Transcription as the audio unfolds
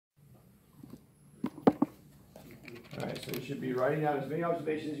All right, so you should be writing down as many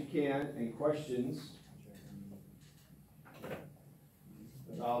observations as you can and questions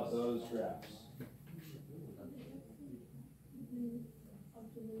about those graphs.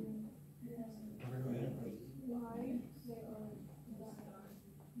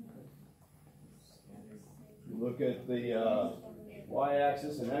 You look at the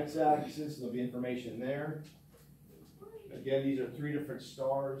y-axis and x-axis, there'll be information there. Again, these are 3 different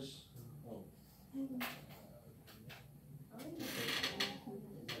stars.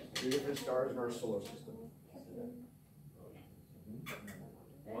 3 different stars in our solar system.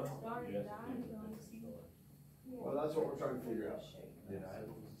 Well, that's what we're trying to figure out.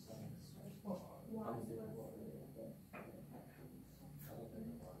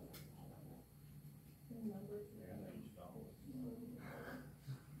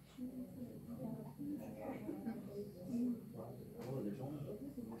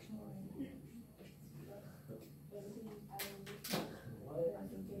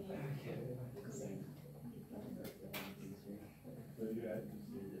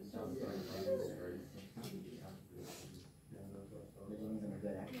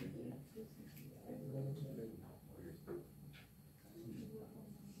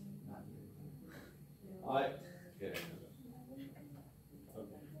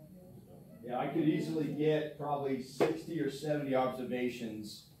 I could easily get probably 60 or 70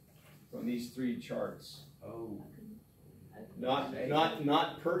 observations from these 3 charts. Oh.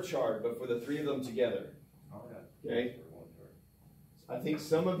 Not per chart, but for the 3 of them together. Okay? I think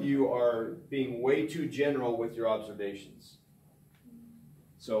some of you are being way too general with your observations.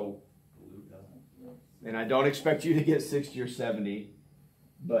 So, and I don't expect you to get 60 or 70,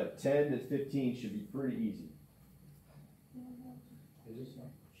 but 10 to 15 should be pretty easy.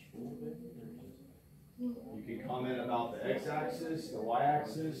 You can comment about the x-axis, the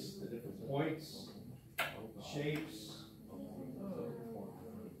y-axis, the different points, shapes,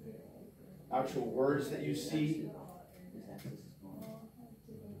 actual words that you see.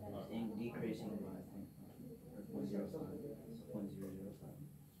 Decreasing by 0.005.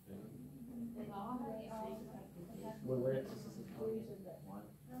 What axis is it?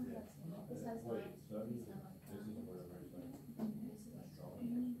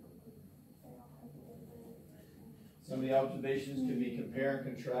 Some of the observations can be compare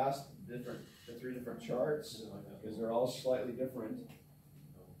and contrast the 3 different charts because they're all slightly different.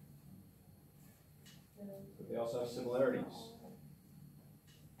 But they also have similarities.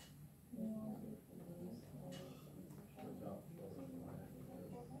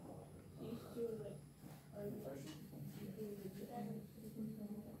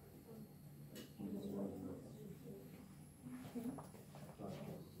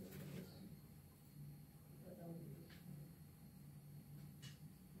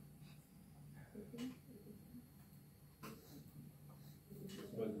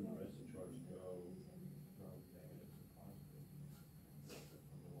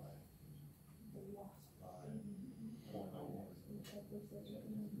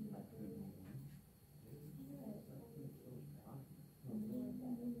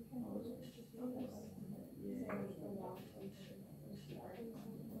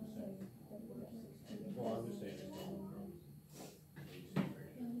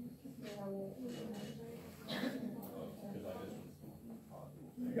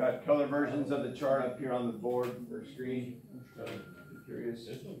 Got color versions of the chart up here on the board or screen. If you're curious.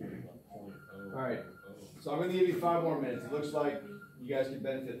 All right, so I'm going to give you 5 more minutes. It looks like you guys can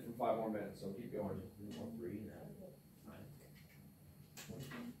benefit from 5 more minutes, so keep going.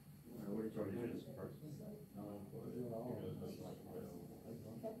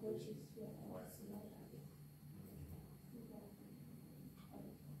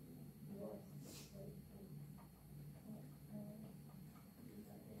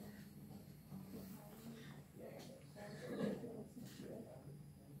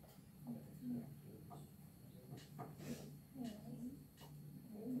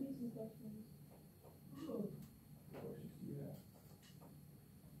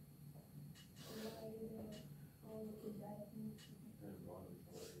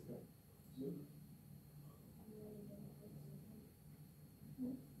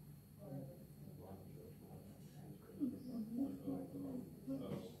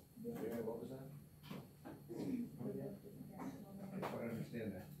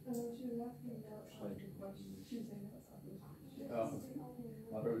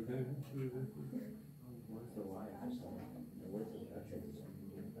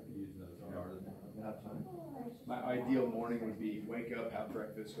 My ideal morning would be wake up, have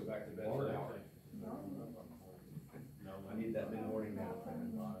breakfast, go back to bed for an hour. I need that mid-morning nap.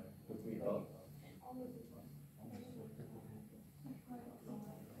 Put me up.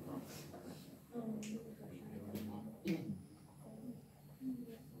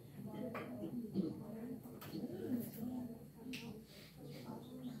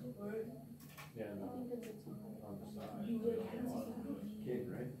 Kid,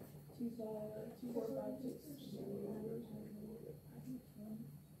 right?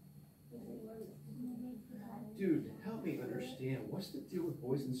 Dude, help me understand. What's the deal with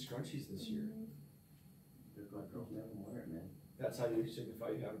boys and scrunchies this year? Look like girls never wear it, man. That's how you signify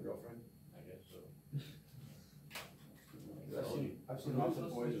you have a girlfriend? I guess so. I've seen lots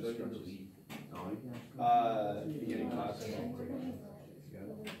of boys with scrunchies. Beginning class.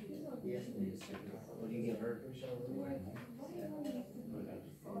 Yes, please. What do you give her?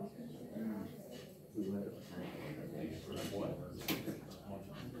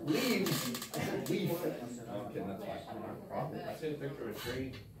 Leaves? Leaf. Okay, that's fine. I see a picture of a tree.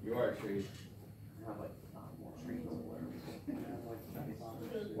 You are a tree. I have like more trees or whatever.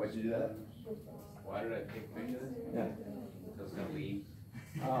 Why'd you do that? Why did I take a picture of this? Yeah. Because it's gonna leave.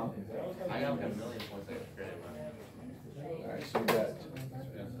 Oh. I got like a million points I could credit, man. Alright, so we got. That's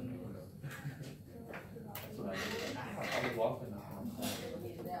what I did. I was walking.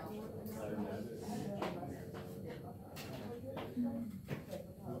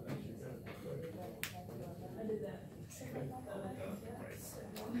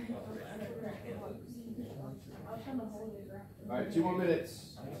 Alright, 2 more minutes.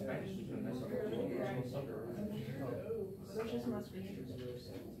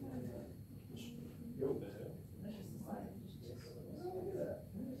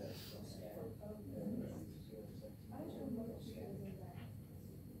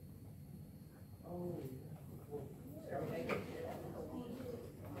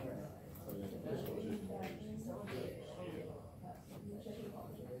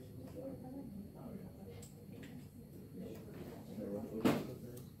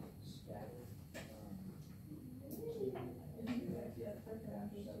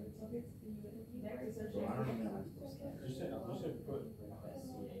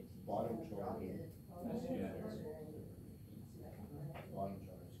 Bottom chart. Bottom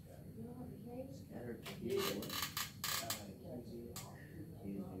chart is Scattered. Could you put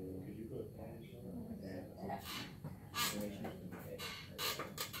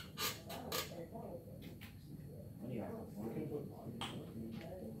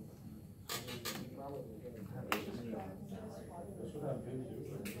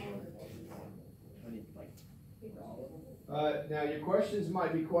Now your questions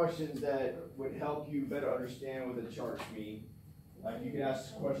might be questions that would help you better understand what the charts mean. You can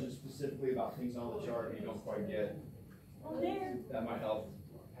ask questions specifically about things on the chart you don't quite get. That might help.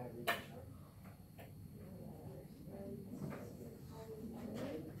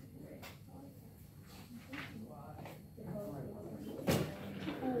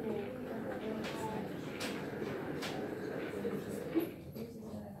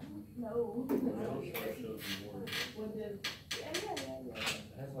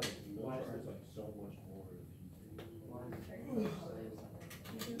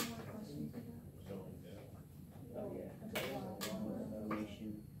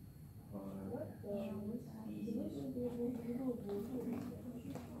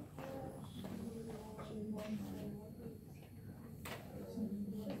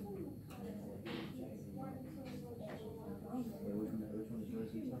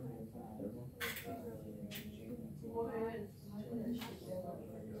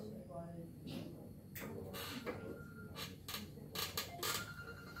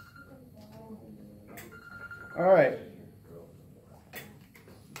 All right.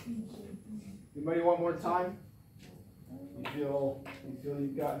 Anybody want more time? You feel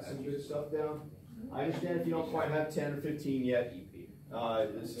you've got some good stuff down? I understand if you don't quite have 10 or 15 yet.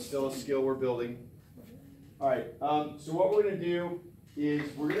 This is still a skill we're building. All right. So what we're going to do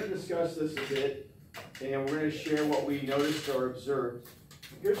is we're going to discuss this a bit, and we're going to share what we noticed or observed.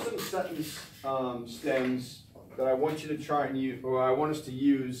 Here's some sentence stems that I want you to try and use, or I want us to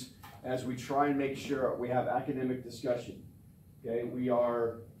use as we try and make sure we have academic discussion. Okay, we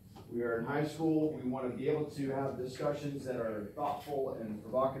are in high school. We want to be able to have discussions that are thoughtful and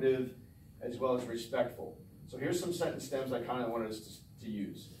provocative, as well as respectful. So here's some sentence stems I kind of want us to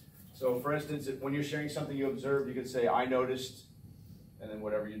use. So for instance, when you're sharing something you observed, you could say, I noticed, and then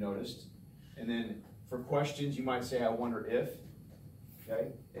whatever you noticed. And then for questions, you might say, I wonder if.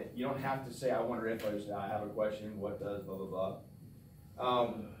 Okay, you don't have to say, I wonder if. I just say, I have a question, what does, blah, blah, blah.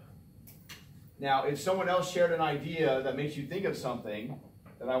 Now, if someone else shared an idea that makes you think of something,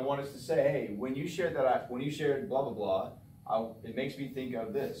 then I want us to say, hey, when you shared blah, blah, blah, it makes me think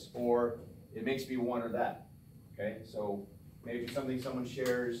of this, or it makes me wonder that. Okay, so maybe something someone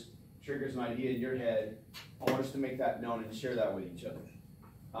shares triggers an idea in your head. I want us to make that known and share that with each other.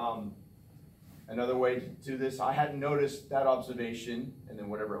 Another way to do this, I hadn't noticed that observation, and then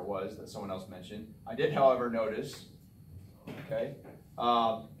whatever it was that someone else mentioned. I did, however, notice, okay?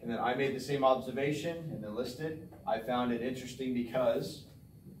 And then I made the same observation and then listed. I found it interesting because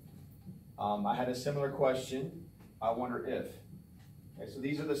I had a similar question. I wonder if. Okay, so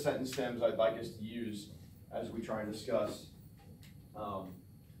these are the sentence stems I'd like us to use as we try and discuss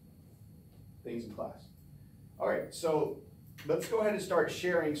things in class. All right, so let's go ahead and start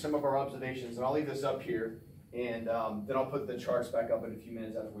sharing some of our observations, and I'll leave this up here, and then I'll put the charts back up in a few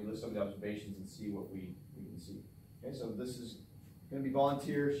minutes after we list some of the observations and see what we can see. Okay, so this is going to be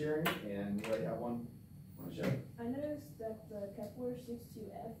volunteer sharing, and we already have one on the show. I noticed that the Kepler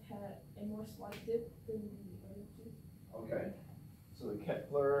 62F had a more slight dip than the other two. Okay, so the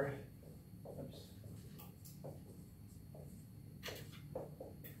Kepler, oops.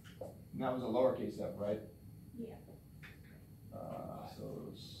 And that was a lowercase f, right? Yeah. So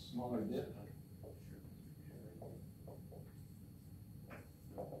smaller dip.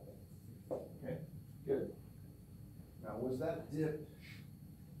 Okay, good. Now, was that dip,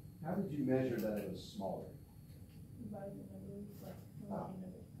 how did you measure that it was smaller? By the numbers, like, Ah.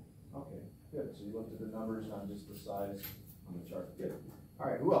 Okay, good. So you looked at the numbers, not just the size on the chart. Good. All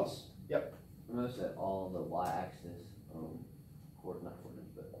right, who else? Yep. Notice that all the y-axis, not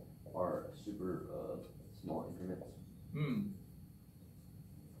coordinates, but are super small increments.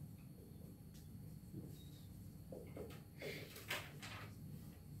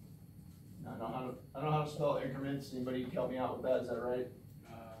 I don't know how to spell increments. Anybody help me out with that? Is that right?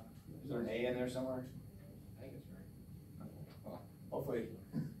 Is there an A in there somewhere? I think it's right. Well, hopefully.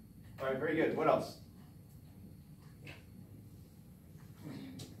 All right, very good. What else?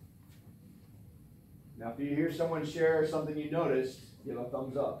 Now, if you hear someone share something you noticed, give a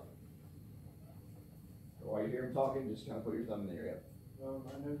thumbs up. Or while you hear them talking, just kind of put your thumb in the area. I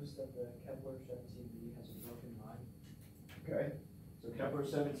noticed that the Kepler 17b has a broken line. Okay. So Kepler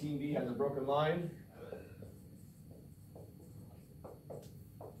 17b has a broken line.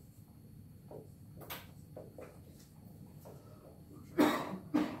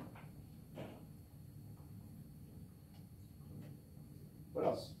 What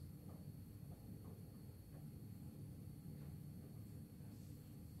else?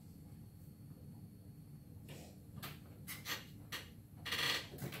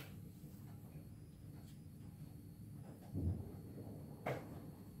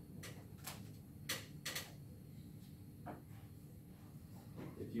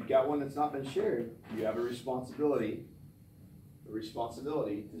 If you've got one that's not been shared, you have a responsibility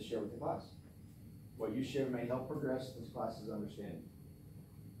to share with the class. What you share may help progress this class's understanding.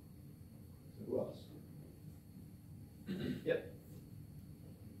 So who else? Yep.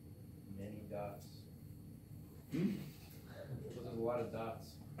 Many dots. Hmm? There's a lot of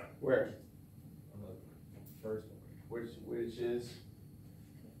dots Where? on the first one. Which is?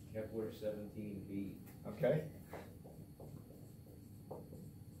 Kepler 17b. Okay.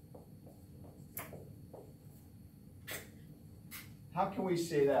 How can we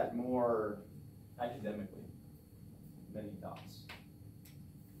say that more academically? Many dots.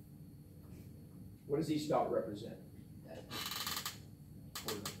 What does each dot represent?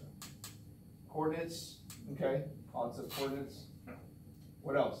 Coordinates. Okay. Lots of coordinates.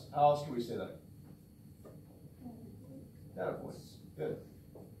 What else? How else can we say that? Data points. Good.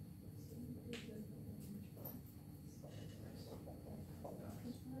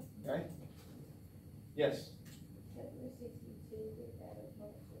 Okay. Yes. Kepler 62, the data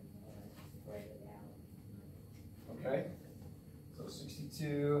points are more spread out. Okay. So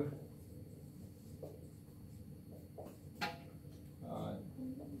 62.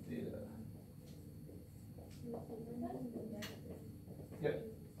 Data. Yep.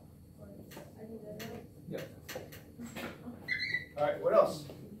 Yep. All right. What else?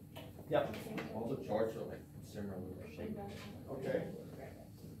 Yep. All the charts are like similar shape. Okay.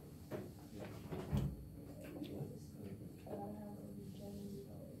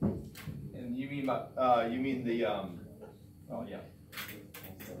 And you mean by, you mean the oh yeah.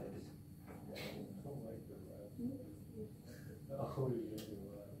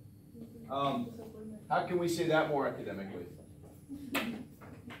 How can we say that more academically?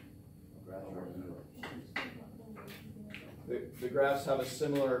 The graphs have a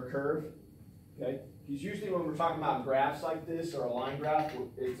similar curve, okay? Because usually when we're talking about graphs like this or a line graph,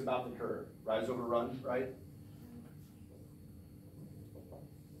 it's about the curve. Rise over run, right?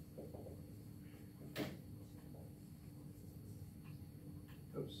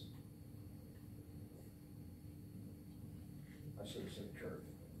 Oops. I should have said curve.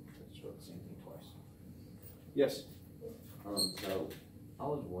 I just wrote the same thing twice. Yes? So I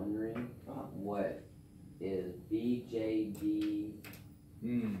was wondering Uh-huh. what is BJD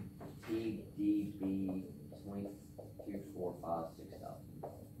Hmm. TDB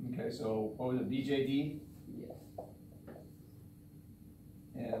 22456000. Okay, so what was it, BJD? Yes.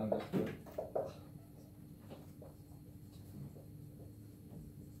 And I'm just put.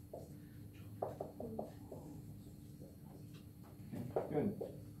 Good.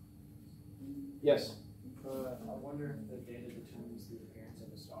 Yes. I wonder if the data determines the appearance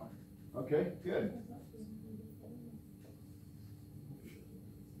of a star. Okay, good.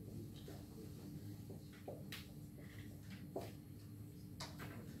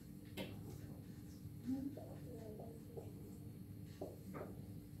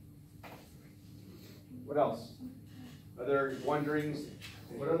 What else? Other wonderings?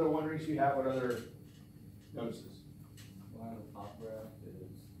 What other wonderings do you have? What other notices? Line of top graph is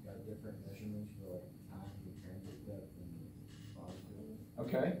got different measurements for like time and transit depth and longitude.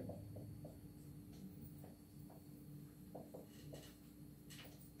 Okay.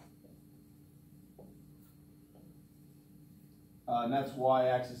 And that's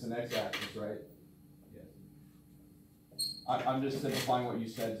y-axis and x-axis, right? Yes. I'm just simplifying what you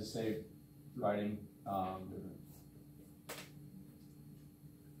said to save writing.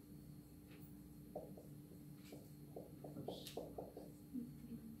 Oops.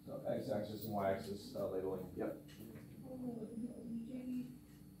 So x-axis and y-axis labeling. Yep.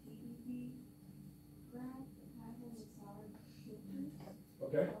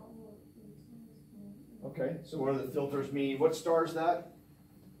 Okay. Okay. So what do the filters mean? What star is that?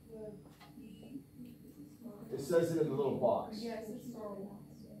 It says it in the little box. Yes, it's small.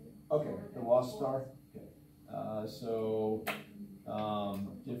 Okay, the wasp star. Okay. So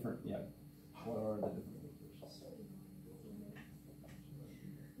different. Yeah. What are the different filters?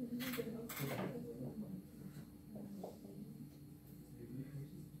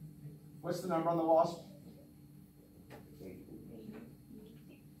 What's the number on the wasp?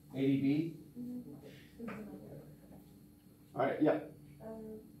 ADB. All right. Yeah.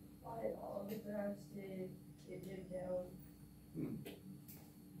 Why all the graphs did it dip down?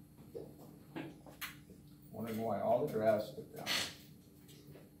 Wondering why all the graphs dip down.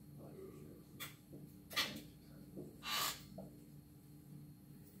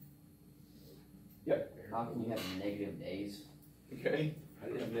 Yep. How can you have negative days? Okay. I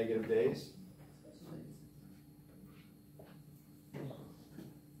didn't have negative days.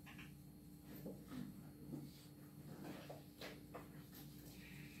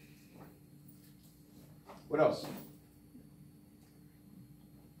 What else?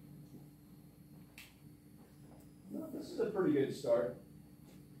 No, this is a pretty good start.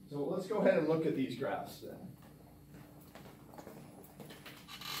 So let's go ahead and look at these graphs then.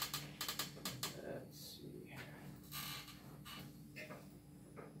 Let's see.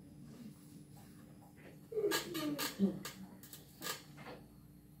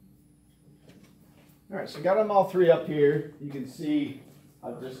 All right, so got them all three up here. You can see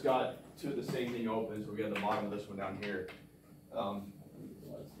I've just got two of the same thing open, so we got the bottom of this one down here.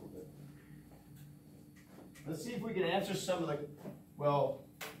 Let's see if we can answer some of the,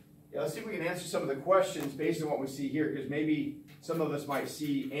 let's see if we can answer some of the questions based on what we see here, because maybe some of us might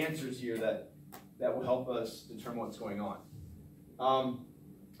see answers here that will help us determine what's going on. All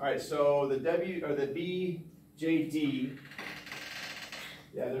right, so the BJD,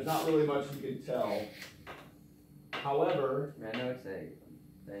 yeah, there's not really much we can tell. However, I know it's a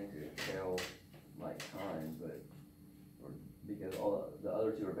thing to tell like time, but because all the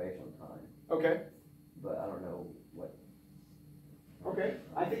other two are based on time. okay. But I don't know what. Okay,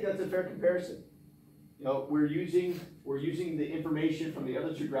 I think that's a fair comparison. You know, we're using the information from the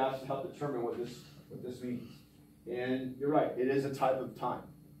other two graphs to help determine what this means. And you're right, it is a type of time.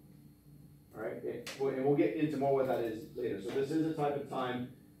 All right, and we'll get into more what that is later. So this is a type of time,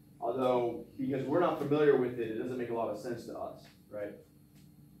 although because we're not familiar with it, it doesn't make a lot of sense to us, right?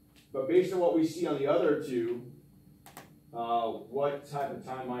 But based on what we see on the other two, what type of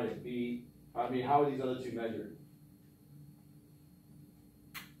time might it be? I mean, how are these other two measured?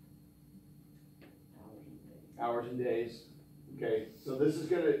 Hours and days. Okay, so this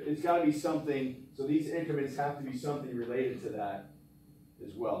is it's gotta be something, so these increments have to be something related to that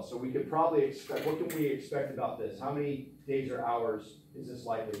as well. So we could probably expect, what can we expect about this? How many days or hours is this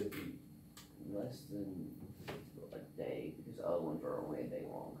likely to be? Less than a day, because the other ones are only a day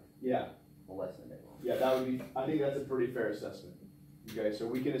long. Yeah. Well, less than a day long. Yeah, that would be, I think that's a pretty fair assessment. Okay, so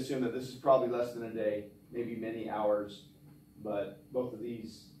we can assume that this is probably less than a day, maybe many hours, but both of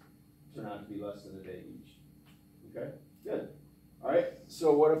these turn out to be less than a day each. Okay, good. All right,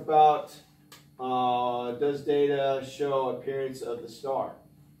 so what about, does data show appearance of the star?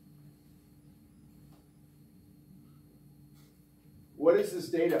 what is this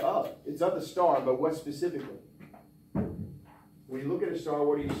data of? It's of the star, but what specifically? When you look at a star,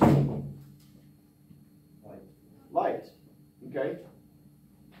 what do you see? Light. Okay?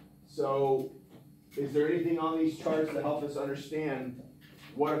 So, is there anything on these charts to help us understand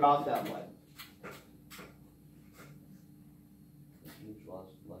what about that light? Neutralized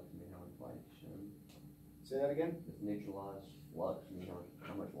flux mean how much light is shown. Say that again? Does neutralized flux mean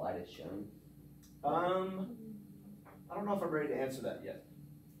how much light is shown? I don't know if I'm ready to answer that yet.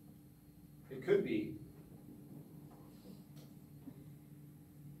 It could be.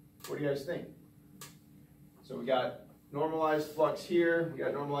 What do you guys think? So we got normalized flux here, we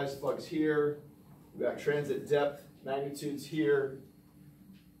got normalized flux here, we got transit depth, magnitudes here.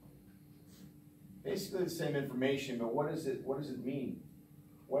 Basically the same information, but what does it mean?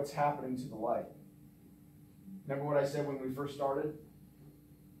 What's happening to the light? Remember what I said when we first started?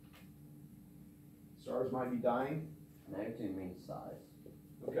 Stars might be dying. Magnitude means size.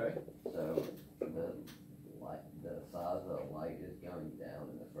 Okay. So the size of the light is going down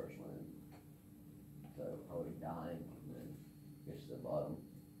in the first one. So probably dying and then gets to the bottom.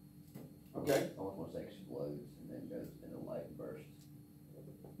 Okay. Almost want to say explodes and then goes into light burst.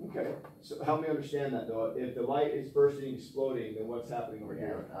 Okay. So help me understand that though. If the light is bursting, exploding, then what's happening over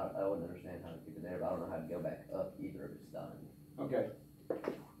here? I wouldn't understand how to keep it there, but I don't know how to go back up either if it's dying. Okay.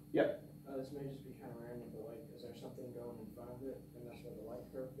 This may just be kind of random, but like, is there something going in front of it, and that's where the light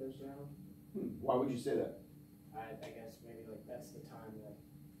curve goes down? Why would you say that? I guess maybe like that's the time that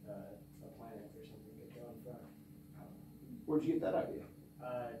a planet or something could go in front. Where'd you get that idea?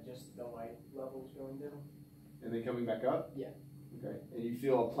 Just the light levels going down. And then coming back up? Yeah. Okay. And you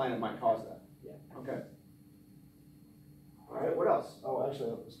feel a planet might cause that? Yeah. Okay. All right. What else? Oh,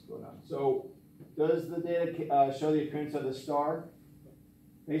 actually, let's go down. So, does the data show the appearance of the star?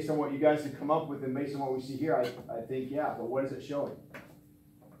 Based on what you guys have come up with and based on what we see here, I think, yeah, but what is it showing?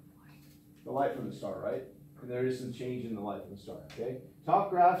 The light from the star, right? And there is some change in the light from the star, okay?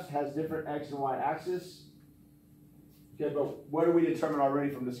 Top graphs has different X and Y axis. Okay, but what do we determine already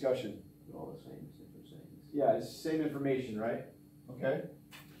from discussion? All the same, different things. Yeah, it's the same information, right? Okay.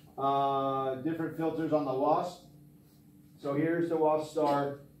 Different filters on the WASP. So here's the WASP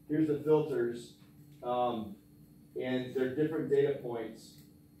star, here's the filters, and they're different data points.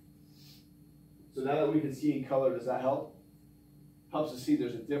 So now that we can see in color, does that help? Helps us see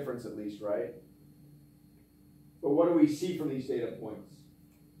there's a difference at least, right? But what do we see from these data points?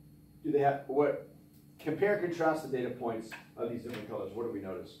 Do they have, what, compare and contrast the data points of these different colors. What do we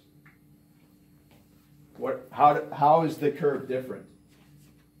notice? How is the curve different?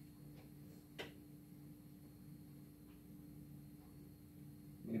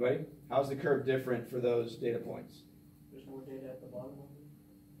 Anybody? How's the curve different for those data points? There's more data at the bottom of it.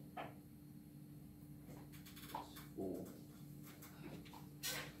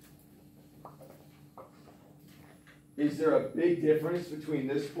 Is there a big difference between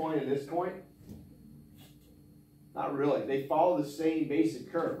this point and this point? Not really. They follow the same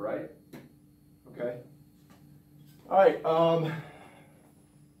basic curve, right? Okay. All right.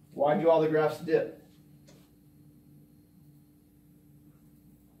 Why do all the graphs dip?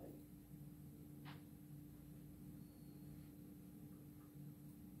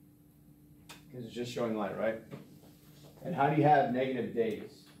 Because it's just showing light, right? And how do you have negative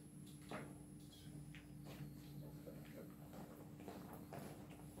days?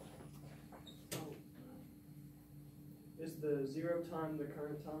 Is the 0 time the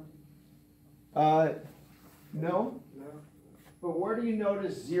current time? No. No. But where do you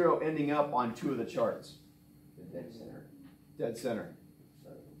notice 0 ending up on 2 of the charts? The dead center. Dead center.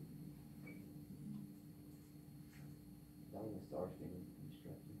 So down the stars being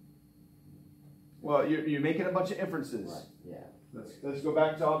constructed. Well, you're making a bunch of inferences. Right. Yeah. Let's go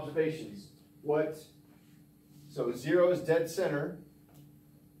back to observations. So 0 is dead center.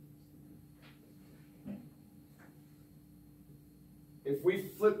 If we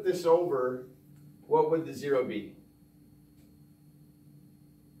flip this over, what would the 0 be?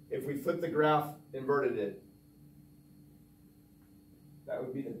 If we flip the graph, inverted it, that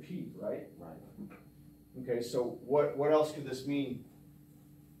would be the peak, right? Right. Okay, so what else could this mean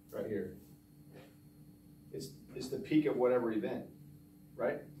right here? It's the peak of whatever event,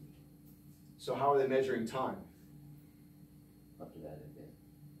 right? So how are they measuring time? Up to that event.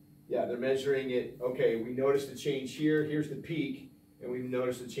 Yeah, they're measuring it. Okay, we noticed the change here. Here's the peak. And we've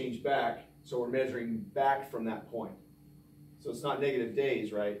noticed the change back, so we're measuring back from that point. So it's not negative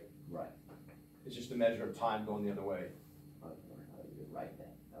days, right? Right. It's just a measure of time going the other way. I was wondering how you would write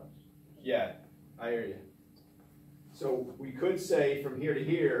that. Yeah, I hear you. So we could say from here to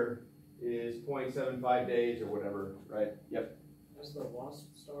here is 0.75 days or whatever, right? Yep. Has the wasp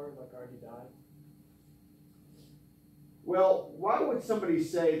star like already died? Well, why would somebody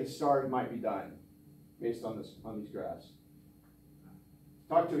say the stars might be dying based on these graphs?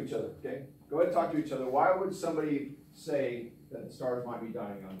 Talk to each other, okay? Go ahead and talk to each other. Why would somebody say that the stars might be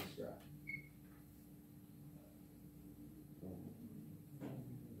dying on this graph?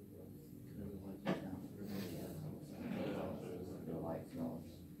 The light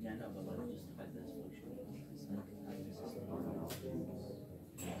source. Yeah, no, but like just the fact that it's fluctuating.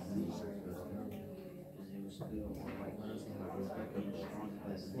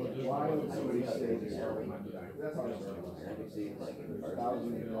 Why would somebody say the stars might be dying? That's our story. I can see like in the There's first.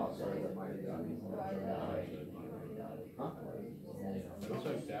 thousands of lost stars that might be dying. Huh?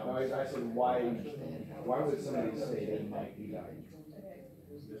 No, I said why would somebody say they might be dying?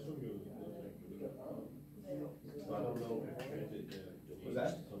 Was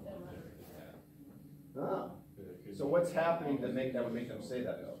that? Ah. So what's happening that would make them say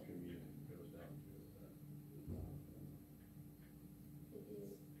that though?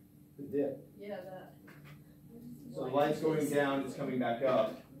 The dip. Yeah, that. So the light's going down, it's coming back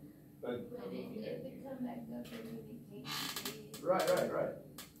up. But right.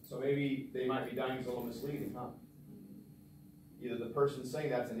 So maybe they might be dying is a little misleading, huh? Either the person saying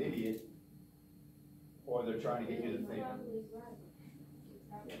that's an idiot, or they're trying to get you to think.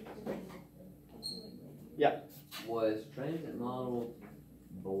 Yeah. Was transit model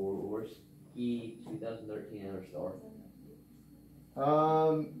Borsky 2013 outer star?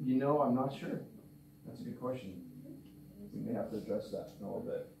 I'm not sure. That's a good question. We may have to address that in a little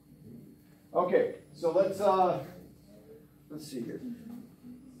bit. Okay, so let's see here.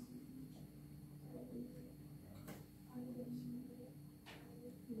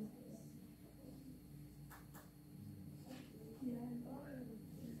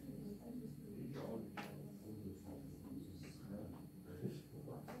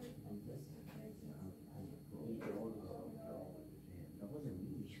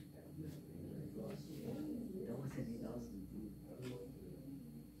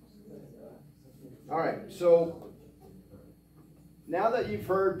 All right, so now that you've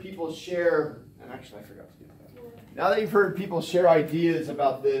heard people share, and actually I forgot to do that. Now that you've heard people share ideas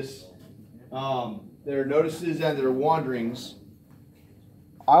about this, their notices and their wanderings,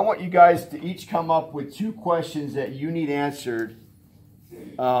 I want you guys to each come up with 2 questions that you need answered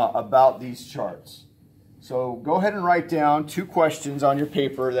about these charts. So go ahead and write down 2 questions on your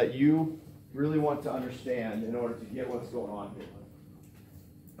paper that you really want to understand in order to get what's going on here.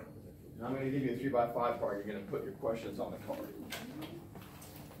 And I'm going to give you a 3x5 card. You're going to put your questions on the card.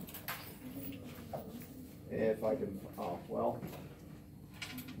 If I can, well,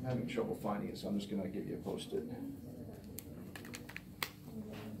 I'm having trouble finding it, so I'm just going to give you a Post-it.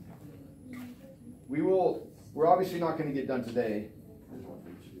 We're obviously not going to get done today.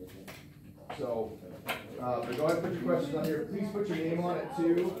 So, but go ahead and put your questions on here. Please put your name on it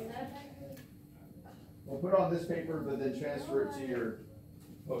too. We'll put it on this paper, but then transfer it to your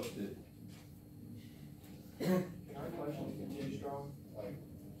Post-it. Can our questions be too strong?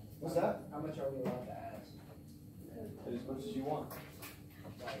 What's that? How much are we allowed to ask? As much as you want.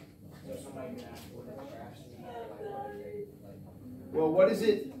 Like, so somebody can ask what the graphs mean, like, what are they, like. Well, what is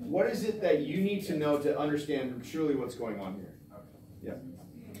it that you need to know to understand truly what's going on here? Yeah.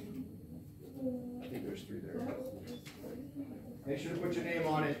 I think there's 3 there. Make sure to put your name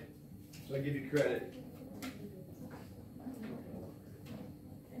on it so I give you credit.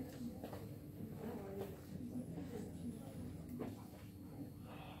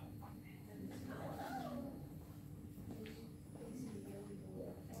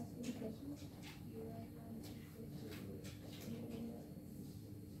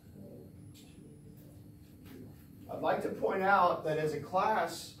 I'd like to point out that as a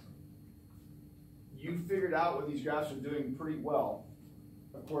class, you figured out what these graphs are doing pretty well.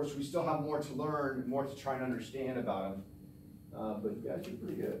 Of course, we still have more to learn, more to try and understand about them, but you guys are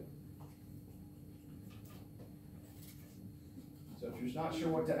pretty good. So if you're not sure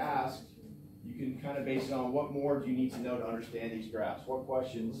what to ask, you can kind of base it on what more do you need to know to understand these graphs. What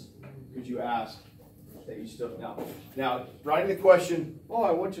questions could you ask that you still know? Now, writing the question, oh,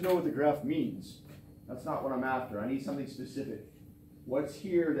 I want to know what the graph means. That's not what I'm after. I need something specific. What's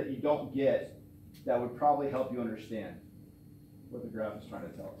here that you don't get that would probably help you understand what the graph is trying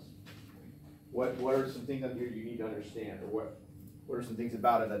to tell us? What are some things up here you need to understand, or what are some things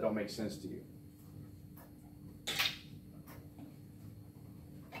about it that don't make sense to you?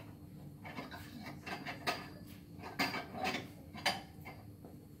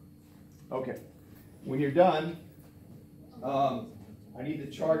 Okay. When you're done, I need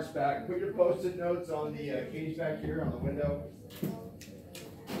the charts back. Put your post-it notes on the cage back here on the window.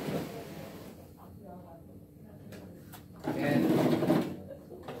 And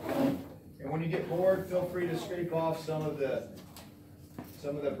when you get bored, feel free to scrape off some of the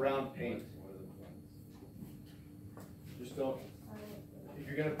brown paint. Just don't. If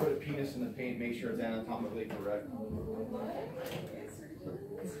you're gonna put a penis in the paint, make sure it's anatomically correct.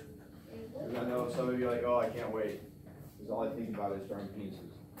 Because I know some of you are like, oh, I can't wait. Because all I think about is darn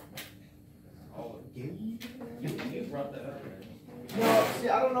penises. Oh, you brought that up, right? No, see,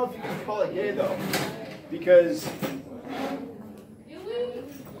 I don't know if you can call it gay though, because